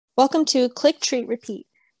Welcome to Click, Treat, Repeat.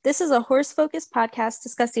 This is a horse-focused podcast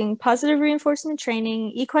discussing positive reinforcement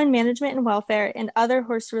training, equine management and welfare, and other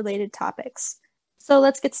horse-related topics. So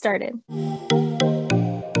let's get started.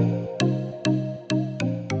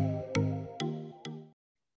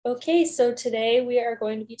 Okay, so today we are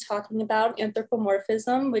going to be talking about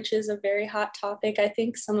anthropomorphism, which is a very hot topic. I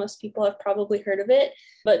think most people have probably heard of it,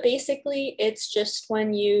 but basically it's just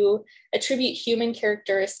when you attribute human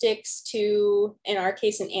characteristics to, in our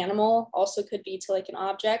case, an animal, also could be to like an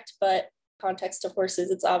object, but context of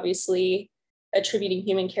horses, it's obviously attributing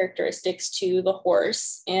human characteristics to the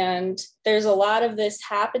horse. And there's a lot of this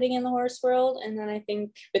happening in the horse world. And then I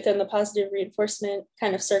think within the positive reinforcement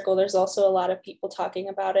kind of circle, there's also a lot of people talking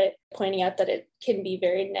about it, pointing out that it can be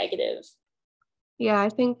very negative. Yeah, I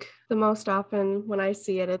think the most often when I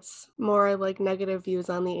see it, it's more like negative views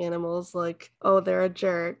on the animals, like, oh, they're a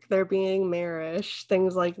jerk, they're being marish,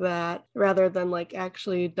 things like that, rather than like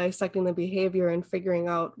actually dissecting the behavior and figuring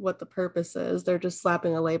out what the purpose is. They're just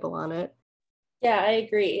slapping a label on it. Yeah, I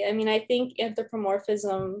agree. I mean, I think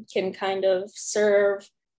anthropomorphism can kind of serve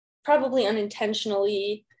probably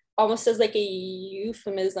unintentionally almost as like a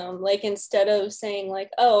euphemism. Like instead of saying like,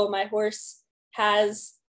 oh, my horse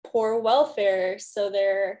has poor welfare, so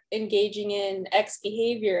they're engaging in X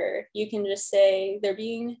behavior, you can just say they're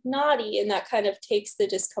being naughty. And that kind of takes the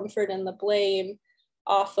discomfort and the blame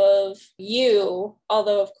off of you.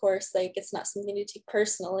 Although, of course, like it's not something to take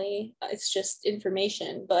personally, it's just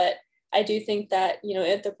information. But I do think that,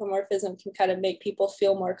 anthropomorphism can kind of make people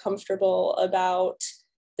feel more comfortable about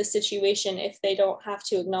the situation if they don't have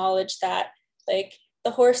to acknowledge that, like,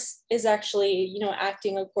 the horse is actually,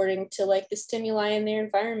 acting according to like the stimuli in their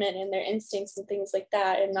environment and their instincts and things like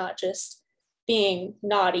that, and not just being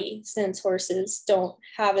naughty, since horses don't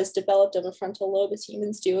have as developed of a frontal lobe as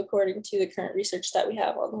humans do, according to the current research that we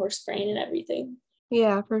have on the horse brain and everything.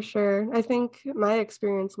 Yeah, for sure. I think my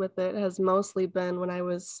experience with it has mostly been when I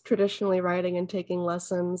was traditionally riding and taking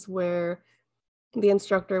lessons where the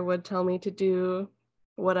instructor would tell me to do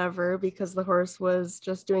whatever because the horse was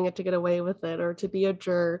just doing it to get away with it, or to be a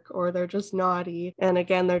jerk, or they're just naughty. And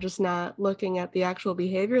again, they're just not looking at the actual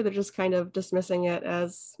behavior. They're just kind of dismissing it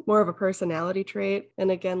as more of a personality trait.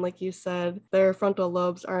 And again, like you said, their frontal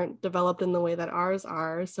lobes aren't developed in the way that ours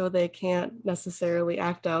are, so they can't necessarily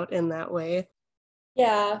act out in that way.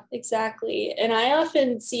 Yeah, exactly. And I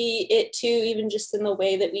often see it too, even just in the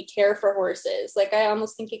way that we care for horses. Like, I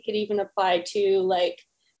almost think it could even apply to like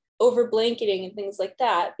over blanketing and things like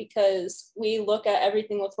that, because we look at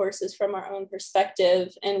everything with horses from our own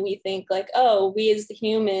perspective and we think like, oh, we as the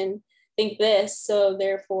human think this, so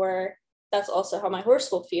therefore that's also how my horse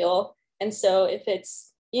will feel. And so if it's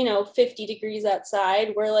 50 degrees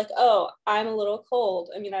outside, we're like, oh, I'm a little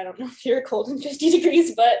cold. I mean, I don't know if you're cold in 50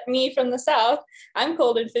 degrees, but me from the south, I'm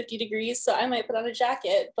cold in 50 degrees, so I might put on a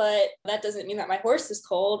jacket, but that doesn't mean that my horse is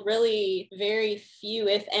cold. Really, very few,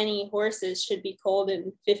 if any, horses should be cold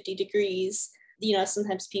in 50 degrees.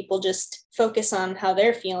 Sometimes people just focus on how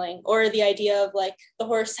they're feeling, or the idea of like the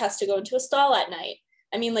horse has to go into a stall at night.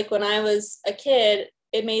 I mean, like when I was a kid,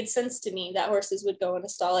 it made sense to me that horses would go in a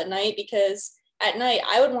stall at night, because at night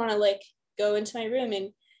I would want to like go into my room and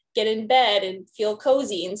get in bed and feel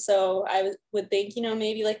cozy. And so I would think,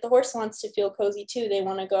 maybe like the horse wants to feel cozy too. They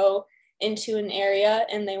want to go into an area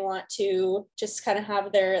and they want to just kind of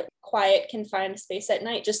have their quiet, confined space at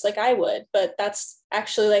night, just like I would. But that's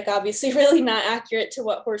actually like obviously really not accurate to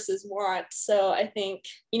what horses want. So I think,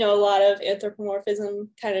 a lot of anthropomorphism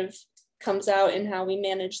kind of comes out in how we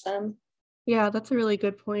manage them. Yeah, that's a really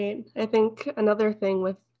good point. I think another thing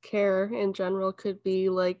with care in general could be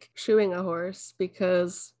like shoeing a horse,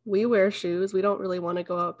 because we wear shoes. We don't really want to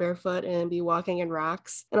go out barefoot and be walking in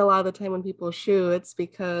rocks. And a lot of the time when people shoe, it's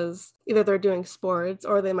because either they're doing sports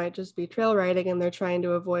or they might just be trail riding and they're trying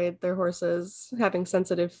to avoid their horses having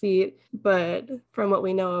sensitive feet. But from what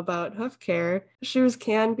we know about hoof care, shoes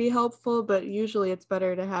can be helpful, but usually it's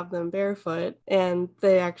better to have them barefoot, and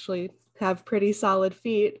they actually have pretty solid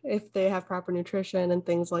feet if they have proper nutrition and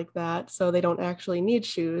things like that, so they don't actually need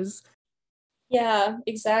shoes. Yeah,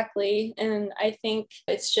 exactly. And I think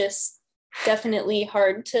it's just definitely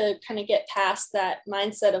hard to kind of get past that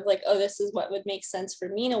mindset of like, oh, this is what would make sense for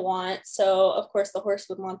me to want. So, of course, the horse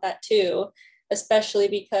would want that too, especially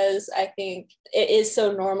because I think it is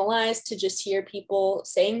so normalized to just hear people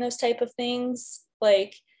saying those type of things.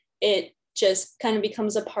 Like, it just kind of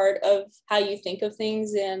becomes a part of how you think of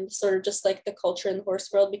things and sort of just like the culture in the horse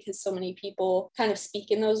world, because so many people kind of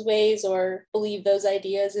speak in those ways or believe those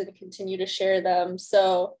ideas and continue to share them.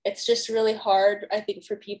 So it's just really hard, I think,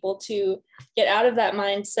 for people to get out of that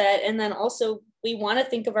mindset. And then also we want to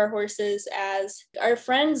think of our horses as our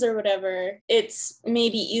friends or whatever, it's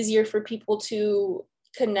maybe easier for people to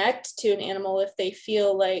connect to an animal if they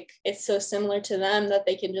feel like it's so similar to them that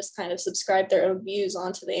they can just kind of subscribe their own views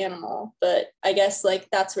onto the animal. But I guess like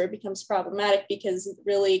that's where it becomes problematic, because it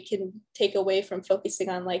really can take away from focusing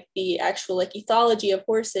on like the actual like ethology of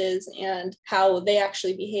horses and how they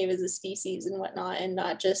actually behave as a species and whatnot, and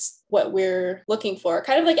not just what we're looking for.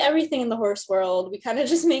 Kind of like everything in the horse world, we kind of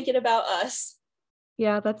just make it about us.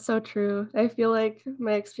 Yeah, that's so true. I feel like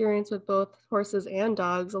my experience with both horses and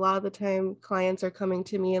dogs, a lot of the time clients are coming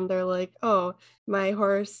to me and they're like, oh, my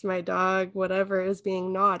horse, my dog, whatever is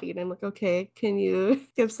being naughty. And I'm like, okay, can you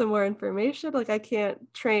give some more information? Like, I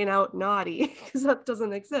can't train out naughty because that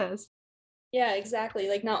doesn't exist. Yeah, exactly.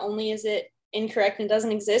 Like not only is it incorrect and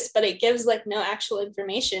doesn't exist, but it gives like no actual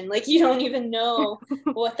information. Like you don't even know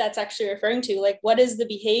what that's actually referring to. Like what is the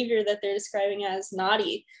behavior that they're describing as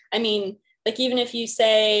naughty? I mean, like even if you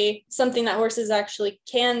say something that horses actually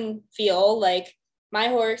can feel, like my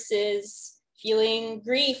horse is feeling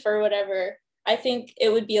grief or whatever, I think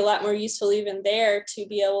it would be a lot more useful even there to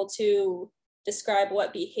be able to describe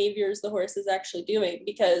what behaviors the horse is actually doing,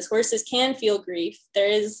 because horses can feel grief. There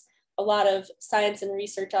is a lot of science and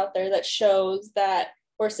research out there that shows that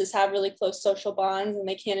horses have really close social bonds, and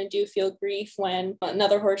they can and do feel grief when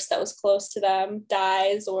another horse that was close to them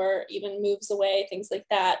dies or even moves away, things like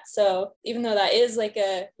that. So even though that is like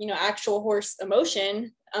a, you know, actual horse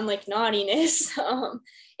emotion, unlike naughtiness,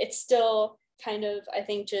 it's still kind of, I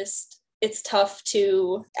think, just it's tough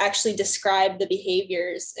to actually describe the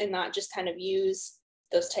behaviors and not just kind of use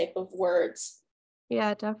those type of words.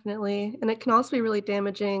 Yeah, definitely. And it can also be really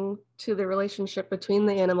damaging to the relationship between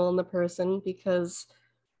the animal and the person because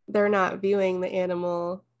they're not viewing the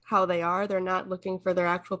animal how they are. They're not looking for their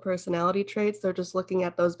actual personality traits. They're just looking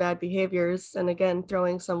at those bad behaviors and again,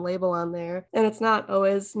 throwing some label on there. And it's not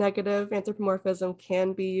always negative. Anthropomorphism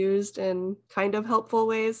can be used in kind of helpful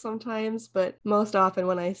ways sometimes, but most often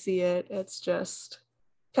when I see it, it's just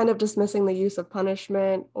kind of dismissing the use of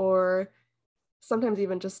punishment or sometimes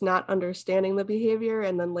even just not understanding the behavior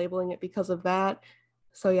and then labeling it because of that.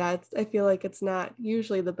 So yeah, I feel like it's not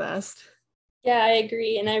usually the best. Yeah, I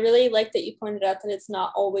agree. And I really like that you pointed out that it's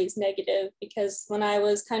not always negative, because when I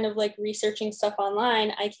was kind of like researching stuff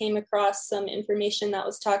online, I came across some information that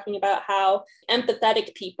was talking about how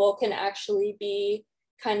empathetic people can actually be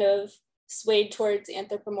kind of swayed towards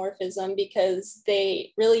anthropomorphism because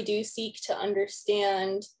they really do seek to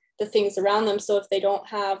understand the things around them. So if they don't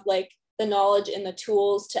have like the knowledge and the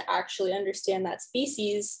tools to actually understand that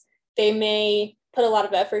species, they may put a lot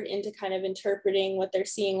of effort into kind of interpreting what they're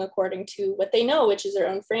seeing according to what they know, which is their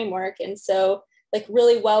own framework. And so like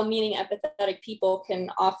really well-meaning empathetic people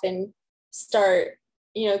can often start,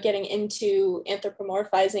 you know, getting into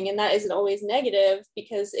anthropomorphizing, and that isn't always negative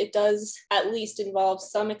because it does at least involve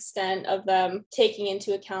some extent of them taking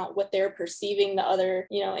into account what they're perceiving the other,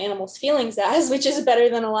 you know, animals' feelings as, which is better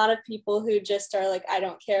than a lot of people who just are like, I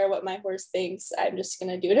don't care what my horse thinks, I'm just going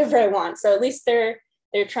to do whatever I want. So at least they're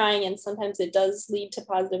trying, and sometimes it does lead to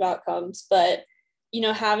positive outcomes. But, you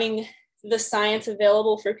know, having the science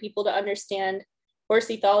available for people to understand horse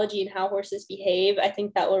ethology and how horses behave, I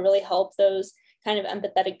think that will really help those kind of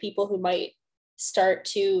empathetic people who might start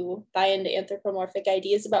to buy into anthropomorphic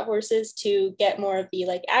ideas about horses to get more of the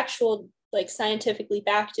like actual like scientifically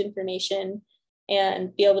backed information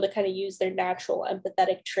and be able to kind of use their natural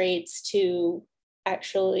empathetic traits to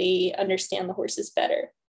actually understand the horses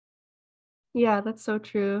better. Yeah, that's so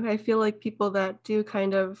true. I feel like people that do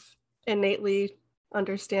kind of innately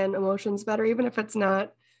understand emotions better, even if it's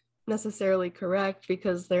not necessarily correct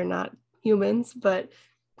because they're not humans, but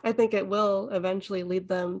I think it will eventually lead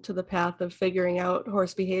them to the path of figuring out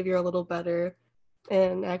horse behavior a little better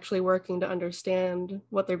and actually working to understand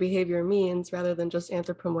what their behavior means rather than just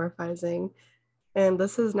anthropomorphizing. And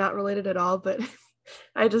this is not related at all, but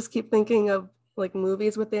I just keep thinking of like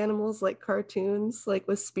movies with animals, like cartoons, like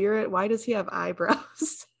with Spirit. Why does he have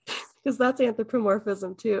eyebrows? Because that's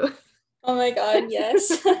anthropomorphism too. Oh my God,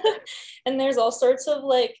 yes. And there's all sorts of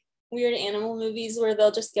like weird animal movies where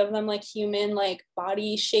they'll just give them like human like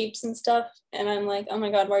body shapes and stuff. And I'm like, oh my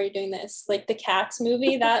God, why are you doing this? Like the Cats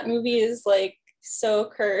movie, that movie is like so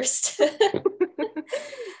cursed. Oh,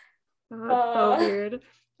 it's so uh, weird.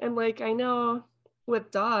 And like I know with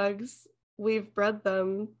dogs, we've bred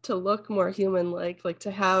them to look more human like to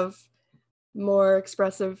have more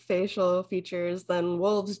expressive facial features than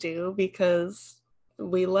wolves do because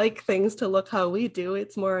we like things to look how we do.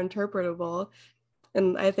 It's more interpretable.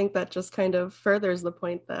 And I think that just kind of furthers the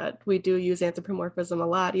point that we do use anthropomorphism a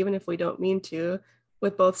lot, even if we don't mean to,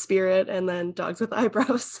 with both Spirit and then dogs with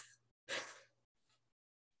eyebrows.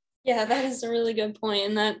 Yeah, that is a really good point.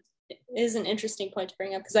 And that is an interesting point to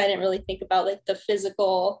bring up because I didn't really think about like the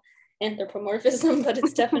physical anthropomorphism, but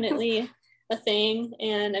it's definitely a thing.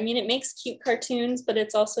 And I mean, it makes cute cartoons, but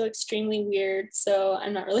it's also extremely weird. So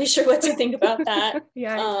I'm not really sure what to think about that.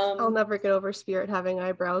 Yeah, I'll never get over Spirit having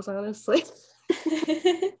eyebrows, honestly.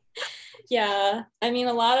 Yeah, I mean,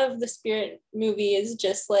 a lot of the Spirit movie is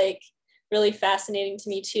just like really fascinating to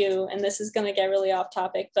me too. And this is going to get really off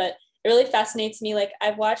topic, but it really fascinates me. Like,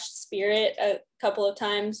 I've watched Spirit a couple of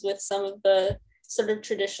times with some of the sort of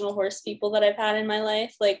traditional horse people that I've had in my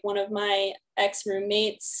life. Like, one of my ex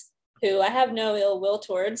roommates, who I have no ill will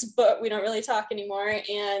towards, but we don't really talk anymore.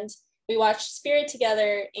 And we watched Spirit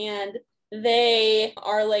together, and they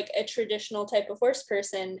are like a traditional type of horse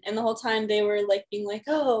person, and the whole time they were like being like,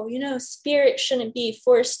 oh, you know, Spirit shouldn't be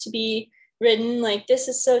forced to be ridden, like this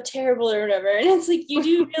is so terrible or whatever. And it's like, you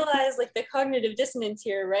do realize like the cognitive dissonance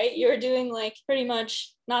here, right? You're doing like pretty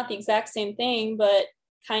much not the exact same thing, but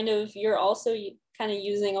kind of you're also kind of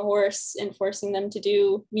using a horse and forcing them to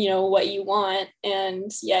do, you know, what you want, and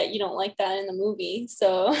yet you don't like that in the movie.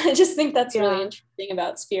 So I just think that's really interesting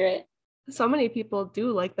about Spirit. So many people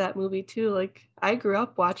do like that movie too. Like I grew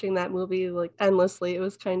up watching that movie like endlessly. It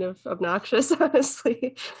was kind of obnoxious,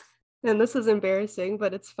 honestly. And this is embarrassing,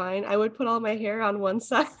 but it's fine. I would put all my hair on one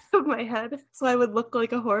side of my head so I would look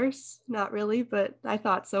like a horse. Not really, but I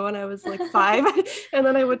thought so when I was like 5. And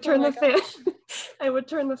then I would turn the fan I would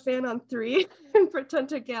turn the fan on 3 and pretend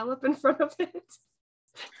to gallop in front of it.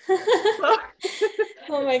 So,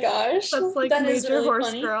 oh my gosh. That's like that major really horse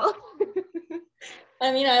funny. girl.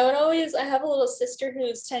 I mean, I have a little sister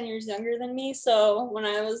who's 10 years younger than me. So when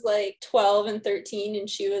I was like 12 and 13 and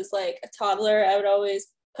she was like a toddler, I would always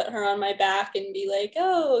put her on my back and be like,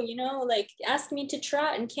 oh, you know, like ask me to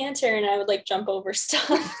trot and canter. And I would like jump over stuff.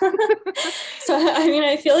 So, I mean,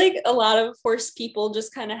 I feel like a lot of horse people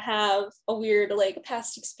just kind of have a weird like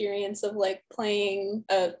past experience of like playing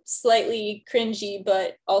a slightly cringy,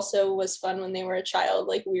 but also was fun when they were a child,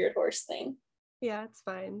 like weird horse thing. Yeah, it's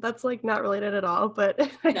fine. That's like not related at all, but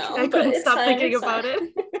I No, but couldn't it's stop fine. thinking It's about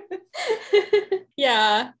fine. it.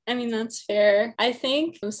 Yeah, I mean, that's fair. I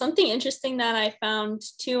think something interesting that I found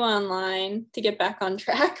too online to get back on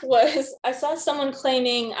track was I saw someone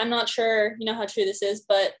claiming, I'm not sure, you know, how true this is,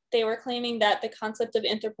 but they were claiming that the concept of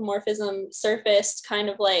anthropomorphism surfaced kind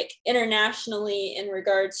of like internationally in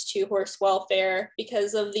regards to horse welfare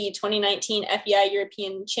because of the 2019 FEI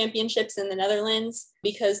European Championships in the Netherlands,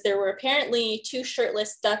 because there were apparently 2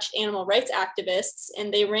 shirtless Dutch animal rights activists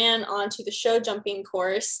and they ran onto the show jumping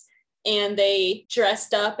course and they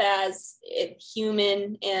dressed up as a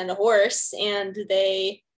human and a horse, and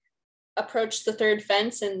they approached the third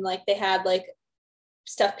fence and like they had like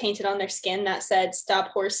stuff painted on their skin that said stop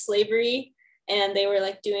horse slavery, and they were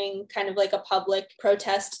like doing kind of like a public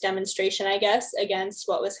protest demonstration, I guess, against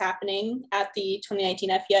what was happening at the 2019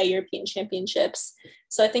 FEI European Championships.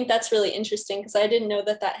 So I think that's really interesting because I didn't know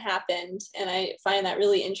that that happened, and I find that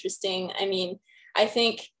really interesting. I mean, I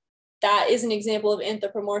think that is an example of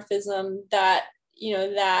anthropomorphism that, you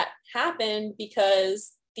know, that happened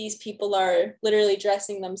because these people are literally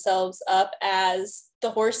dressing themselves up as the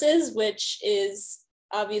horses, which is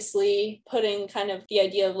obviously putting kind of the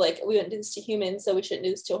idea of like, we wouldn't do this to humans, so we shouldn't do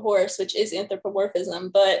this to a horse, which is anthropomorphism.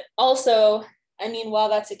 But also, I mean, while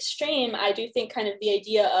that's extreme, I do think kind of the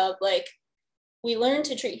idea of like, we learn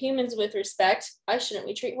to treat humans with respect. Why shouldn't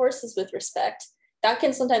we treat horses with respect? That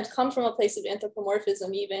can sometimes come from a place of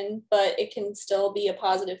anthropomorphism even, but it can still be a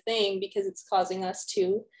positive thing because it's causing us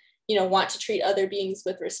to, you know, want to treat other beings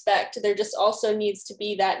with respect. There just also needs to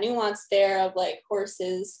be that nuance there of like,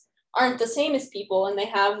 horses aren't the same as people and they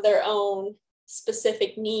have their own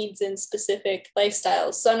specific needs and specific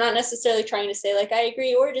lifestyles. So I'm not necessarily trying to say like I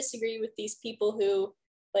agree or disagree with these people who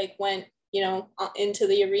like went, you know, into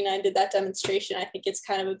the arena and did that demonstration. I think it's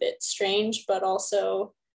kind of a bit strange, but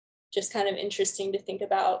also just kind of interesting to think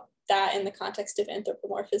about that in the context of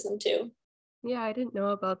anthropomorphism too. Yeah, I didn't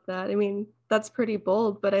know about that. I mean, that's pretty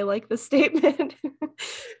bold, but I like the statement.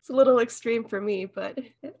 It's a little extreme for me, but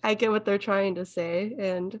I get what they're trying to say.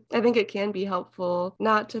 And I think it can be helpful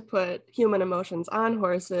not to put human emotions on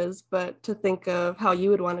horses, but to think of how you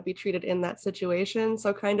would want to be treated in that situation.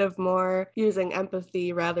 So, kind of more using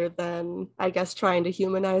empathy rather than, I guess, trying to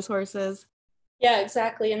humanize horses. Yeah,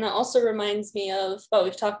 exactly. And that also reminds me of what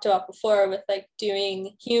we've talked about before with like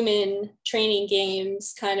doing human training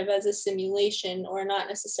games kind of as a simulation, or not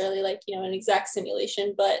necessarily like, you know, an exact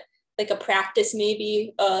simulation, but like a practice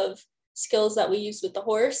maybe of skills that we use with the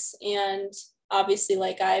horse. And obviously,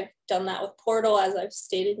 like I've done that with Portal, as I've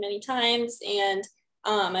stated many times. And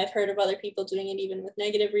I've heard of other people doing it even with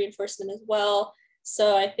negative reinforcement as well.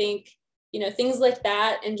 So I think, things like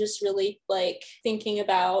that, and just really like thinking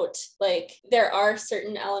about like there are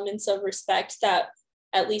certain elements of respect that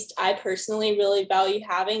at least I personally really value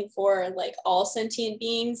having for like all sentient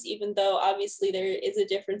beings, even though obviously there is a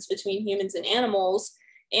difference between humans and animals.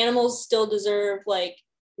 Animals still deserve like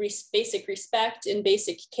basic respect and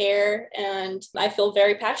basic care. And I feel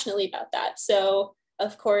very passionately about that. So,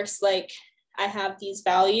 of course, like I have these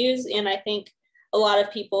values, and I think a lot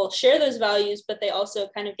of people share those values, but they also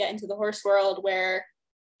kind of get into the horse world where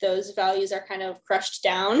those values are kind of crushed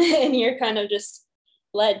down and you're kind of just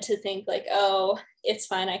led to think like, oh, it's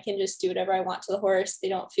fine, I can just do whatever I want to the horse, they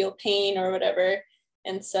don't feel pain or whatever.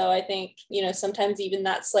 And so I think, sometimes even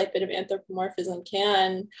that slight bit of anthropomorphism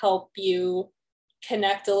can help you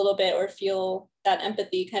connect a little bit or feel that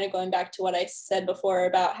empathy, kind of going back to what I said before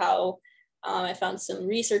about how I found some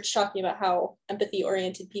research talking about how empathy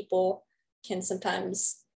oriented people can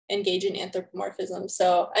sometimes engage in anthropomorphism.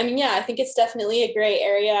 So, I mean, yeah, I think it's definitely a gray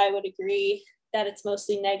area. I would agree that it's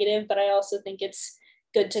mostly negative, but I also think it's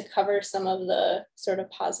good to cover some of the sort of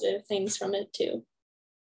positive things from it too.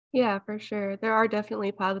 Yeah, for sure. There are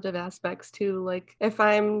definitely positive aspects too. Like if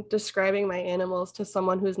I'm describing my animals to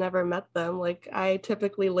someone who's never met them, like I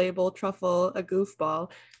typically label Truffle a goofball.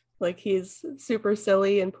 Like he's super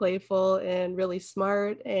silly and playful and really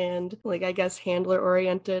smart and like I guess handler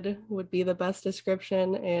oriented would be the best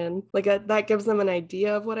description. And like that gives them an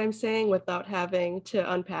idea of what I'm saying without having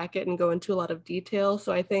to unpack it and go into a lot of detail.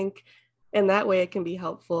 So I think in that way it can be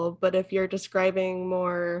helpful. But if you're describing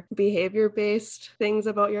more behavior based things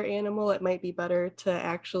about your animal, it might be better to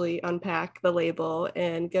actually unpack the label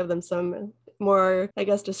and give them some more, I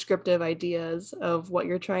guess, descriptive ideas of what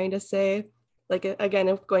you're trying to say. Like again,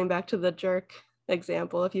 if going back to the jerk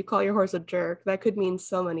example, if you call your horse a jerk, that could mean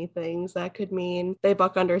so many things. That could mean they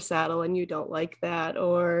buck under saddle and you don't like that,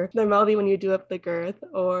 or they're mouthy when you do up the girth,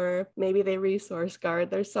 or maybe they resource guard.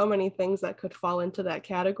 There's so many things that could fall into that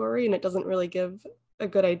category, and it doesn't really give a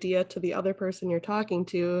good idea to the other person you're talking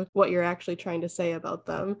to what you're actually trying to say about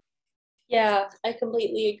them. Yeah, I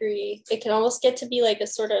completely agree. It can almost get to be like a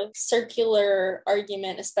sort of circular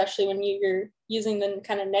argument, especially when you're using the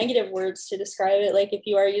kind of negative words to describe it. Like if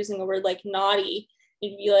you are using a word like naughty,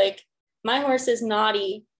 you'd be like, my horse is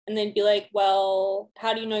naughty. And they'd be like, well,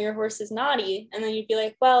 how do you know your horse is naughty? And then you'd be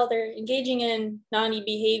like, well, they're engaging in naughty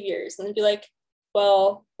behaviors. And they'd be like,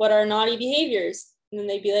 well, what are naughty behaviors? And then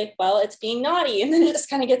they'd be like, well, it's being naughty. And then it just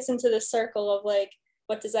kind of gets into this circle of like,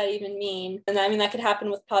 what does that even mean? And I mean, that could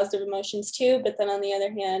happen with positive emotions too. But then on the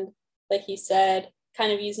other hand, like you said,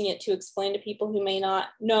 kind of using it to explain to people who may not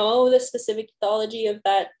know the specific ethology of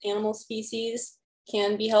that animal species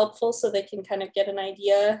can be helpful so they can kind of get an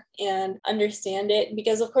idea and understand it.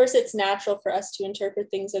 Because, of course, it's natural for us to interpret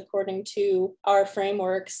things according to our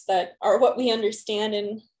frameworks that are what we understand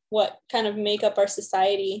and what kind of make up our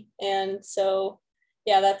society. And so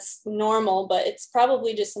yeah, that's normal, but it's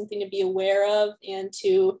probably just something to be aware of and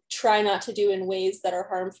to try not to do in ways that are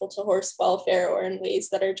harmful to horse welfare or in ways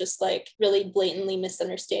that are just like really blatantly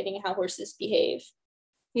misunderstanding how horses behave.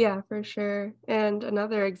 Yeah, for sure. And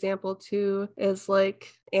another example too is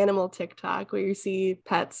like animal TikTok, where you see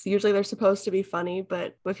pets. Usually they're supposed to be funny,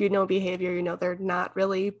 but if you know behavior, you know they're not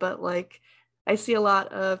really. But like I see a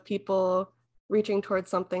lot of people reaching towards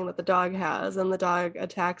something that the dog has, and the dog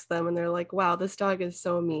attacks them, and they're like, wow, this dog is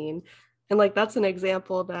so mean. And like that's an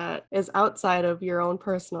example that is outside of your own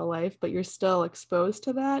personal life, but you're still exposed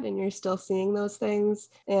to that and you're still seeing those things.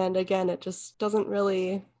 And again, it just doesn't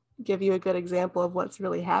really give you a good example of what's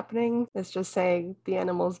really happening. It's just saying the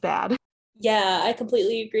animal's bad. Yeah, I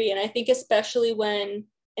completely agree. And I think especially when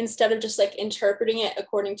instead of just like interpreting it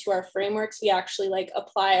according to our frameworks, we actually like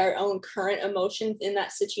apply our own current emotions in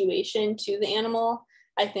that situation to the animal.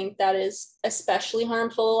 I think that is especially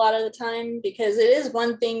harmful a lot of the time because it is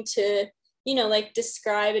one thing to, like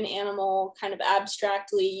describe an animal kind of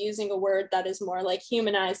abstractly using a word that is more like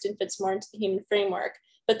humanized and fits more into the human framework.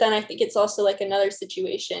 But then I think it's also like another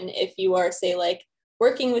situation if you are, say, like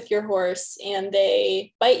working with your horse and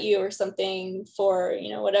they bite you or something for,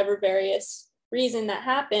 whatever various reason that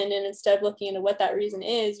happened. And instead of looking into what that reason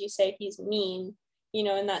is, you say he's mean.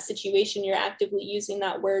 In that situation, you're actively using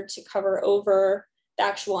that word to cover over the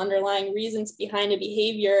actual underlying reasons behind a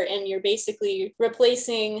behavior. And you're basically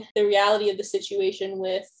replacing the reality of the situation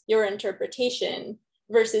with your interpretation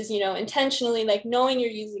versus, intentionally like knowing you're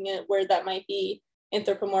using a word that might be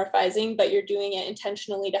anthropomorphizing, but you're doing it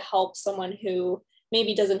intentionally to help someone who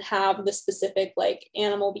maybe doesn't have the specific like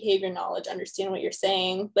animal behavior knowledge understand what you're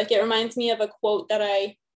saying. Like it reminds me of a quote that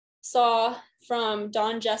I saw from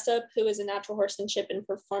Don Jessup, who is a natural horsemanship and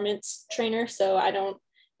performance trainer. So I don't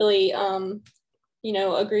really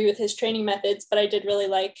agree with his training methods, but I did really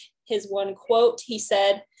like his one quote. He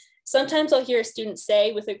said, "Sometimes I'll hear a student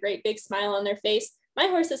say with a great big smile on their face, 'My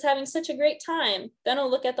horse is having such a great time.' Then I'll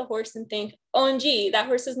look at the horse and think, 'OMG, that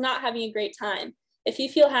horse is not having a great time.' If you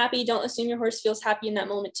feel happy, don't assume your horse feels happy in that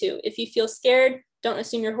moment too. If you feel scared, don't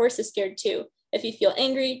assume your horse is scared too. If you feel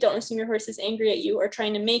angry, don't assume your horse is angry at you or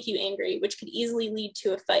trying to make you angry, which could easily lead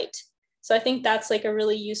to a fight." So I think that's like a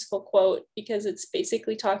really useful quote, because it's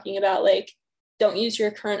basically talking about like, don't use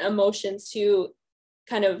your current emotions to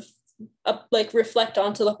kind of like reflect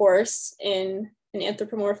onto the horse in an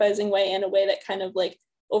anthropomorphizing way, in a way that kind of like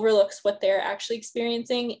overlooks what they're actually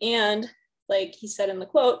experiencing. And like he said in the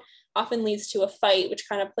quote, often leads to a fight, which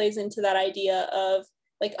kind of plays into that idea of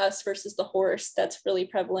like us versus the horse that's really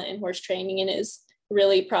prevalent in horse training and is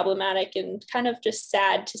really problematic and kind of just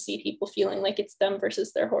sad to see people feeling like it's them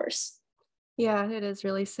versus their horse. Yeah, it is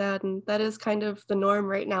really sad. And that is kind of the norm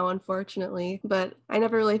right now, unfortunately. But I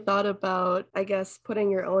never really thought about, I guess,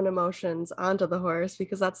 putting your own emotions onto the horse,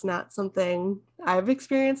 because that's not something I've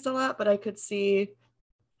experienced a lot, but I could see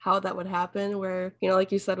how that would happen where,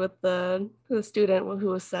 like you said with the student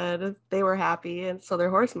who said they were happy and so their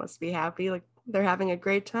horse must be happy, like they're having a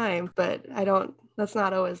great time. But that's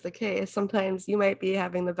not always the case. Sometimes you might be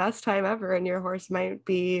having the best time ever and your horse might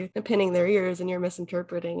be pinning their ears and you're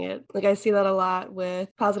misinterpreting it. Like I see that a lot with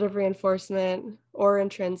positive reinforcement or in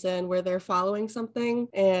Trinzen, where they're following something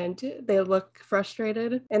and they look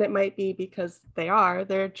frustrated, and it might be because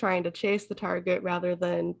they're trying to chase the target rather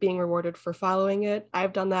than being rewarded for following it.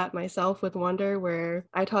 I've done that myself with Wonder, where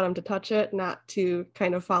I taught him to touch it, not to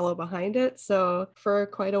kind of follow behind it. So for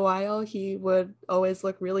quite a while he would always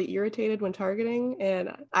look really irritated when targeting,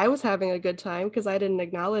 and I was having a good time because I didn't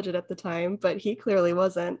acknowledge it at the time, but he clearly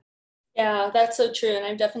wasn't. Yeah, that's so true. And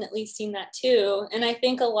I've definitely seen that too. And I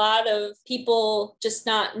think a lot of people just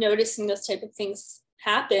not noticing those type of things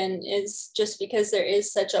happen is just because there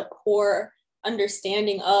is such a poor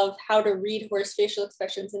understanding of how to read horse facial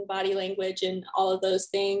expressions and body language and all of those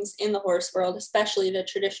things in the horse world, especially the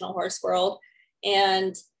traditional horse world.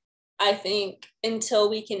 And I think until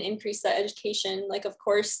we can increase that education, like, of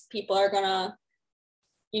course, people are going to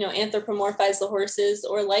anthropomorphize the horses,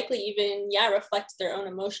 or likely even reflect their own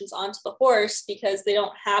emotions onto the horse, because they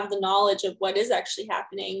don't have the knowledge of what is actually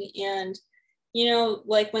happening. And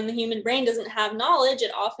like when the human brain doesn't have knowledge,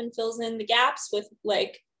 it often fills in the gaps with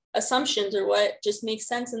like assumptions or what just makes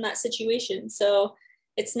sense in that situation. So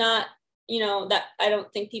it's not that I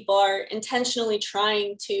don't think people are intentionally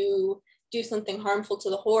trying to do something harmful to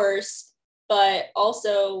the horse, but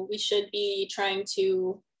also we should be trying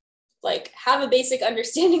to like have a basic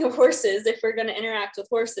understanding of horses if we're going to interact with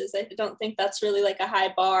horses. I don't think that's really like a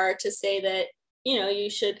high bar to say that, you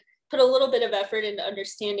should put a little bit of effort into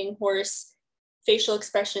understanding horse facial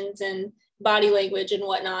expressions and body language and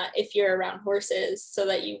whatnot if you're around horses, so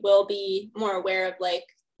that you will be more aware of like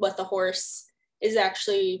what the horse is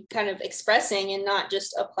actually kind of expressing and not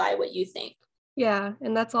just apply what you think. Yeah,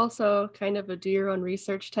 and that's also kind of a do your own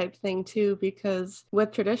research type thing too, because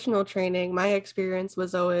with traditional training, my experience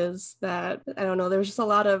was always that, I don't know, there was just a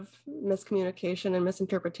lot of miscommunication and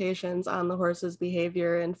misinterpretations on the horse's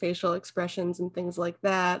behavior and facial expressions and things like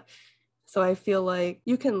that. So I feel like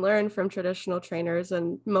you can learn from traditional trainers,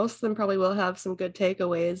 and most of them probably will have some good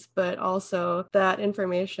takeaways, but also that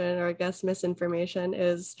information, or I guess misinformation,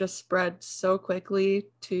 is just spread so quickly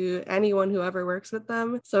to anyone who ever works with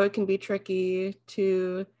them. So it can be tricky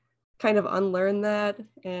to kind of unlearn that.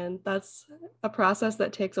 And that's a process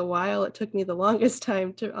that takes a while. It took me the longest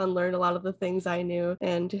time to unlearn a lot of the things I knew.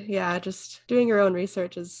 And yeah, just doing your own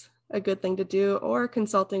research is a good thing to do, or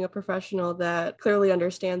consulting a professional that clearly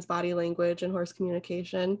understands body language and horse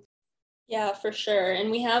communication. Yeah, for sure. And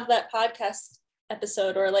we have that podcast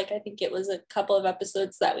episode, or like I think it was a couple of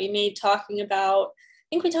episodes that we made talking about, I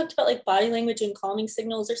think we talked about like body language and calming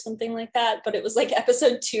signals or something like that, but it was like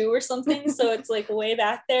episode 2 or something. So it's like way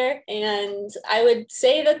back there. And I would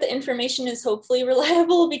say that the information is hopefully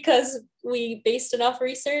reliable because we based it off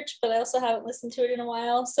research, but I also haven't listened to it in a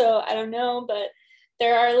while. So I don't know, but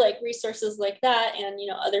there are like resources like that. And,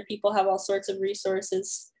 other people have all sorts of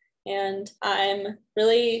resources. And I'm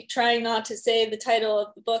really trying not to say the title of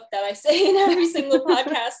the book that I say in every single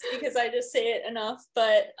podcast because I just say it enough.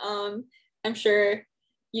 But I'm sure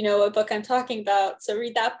you know what book I'm talking about. So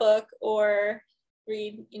read that book, or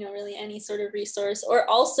read, really any sort of resource. Or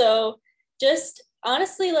also just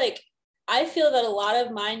honestly, like, I feel that a lot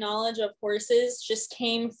of my knowledge of horses just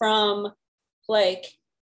came from like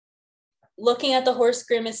looking at the horse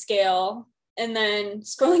grimace scale and then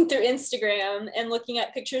scrolling through Instagram and looking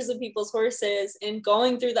at pictures of people's horses and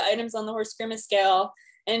going through the items on the horse grimace scale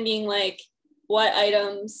and being like, what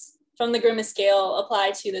items from the Grimace scale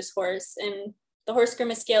apply to this horse. And the horse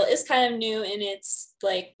Grimace scale is kind of new in its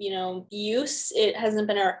use. It hasn't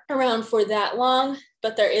been around for that long,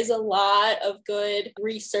 but there is a lot of good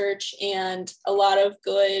research and a lot of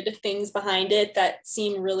good things behind it that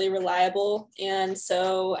seem really reliable. And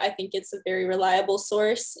so I think it's a very reliable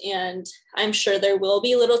source, and I'm sure there will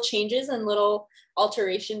be little changes and little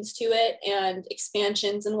alterations to it and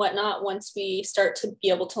expansions and whatnot once we start to be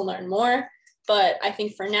able to learn more. But I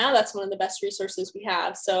think for now, that's one of the best resources we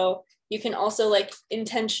have. So you can also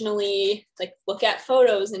intentionally look at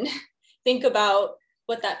photos and think about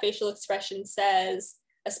what that facial expression says,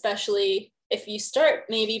 especially if you start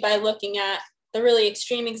maybe by looking at the really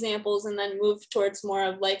extreme examples and then move towards more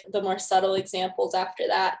of the more subtle examples after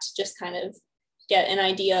that, to just kind of get an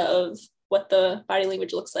idea of what the body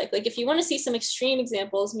language looks like. If you want to see some extreme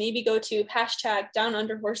examples, maybe go to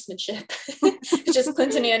 #DownUnderHorsemanship, which is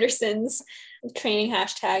Clinton Anderson's training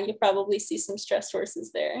hashtag. You'll probably see some stressed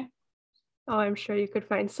horses there. Oh, I'm sure you could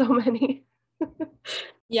find so many.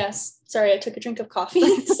 Yes. Sorry, I took a drink of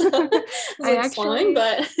coffee. So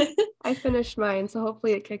I finished mine, so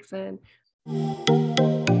hopefully it kicks in.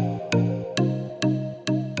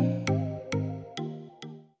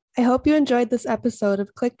 I hope you enjoyed this episode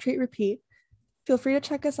of Click Treat Repeat. Feel free to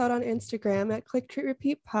check us out on Instagram at Click Treat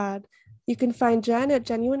Repeat Pod. You can find Jen at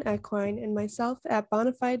Genuine Equine and myself at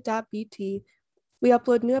bonafide.bt. We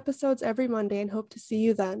upload new episodes every Monday and hope to see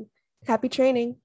you then. Happy training!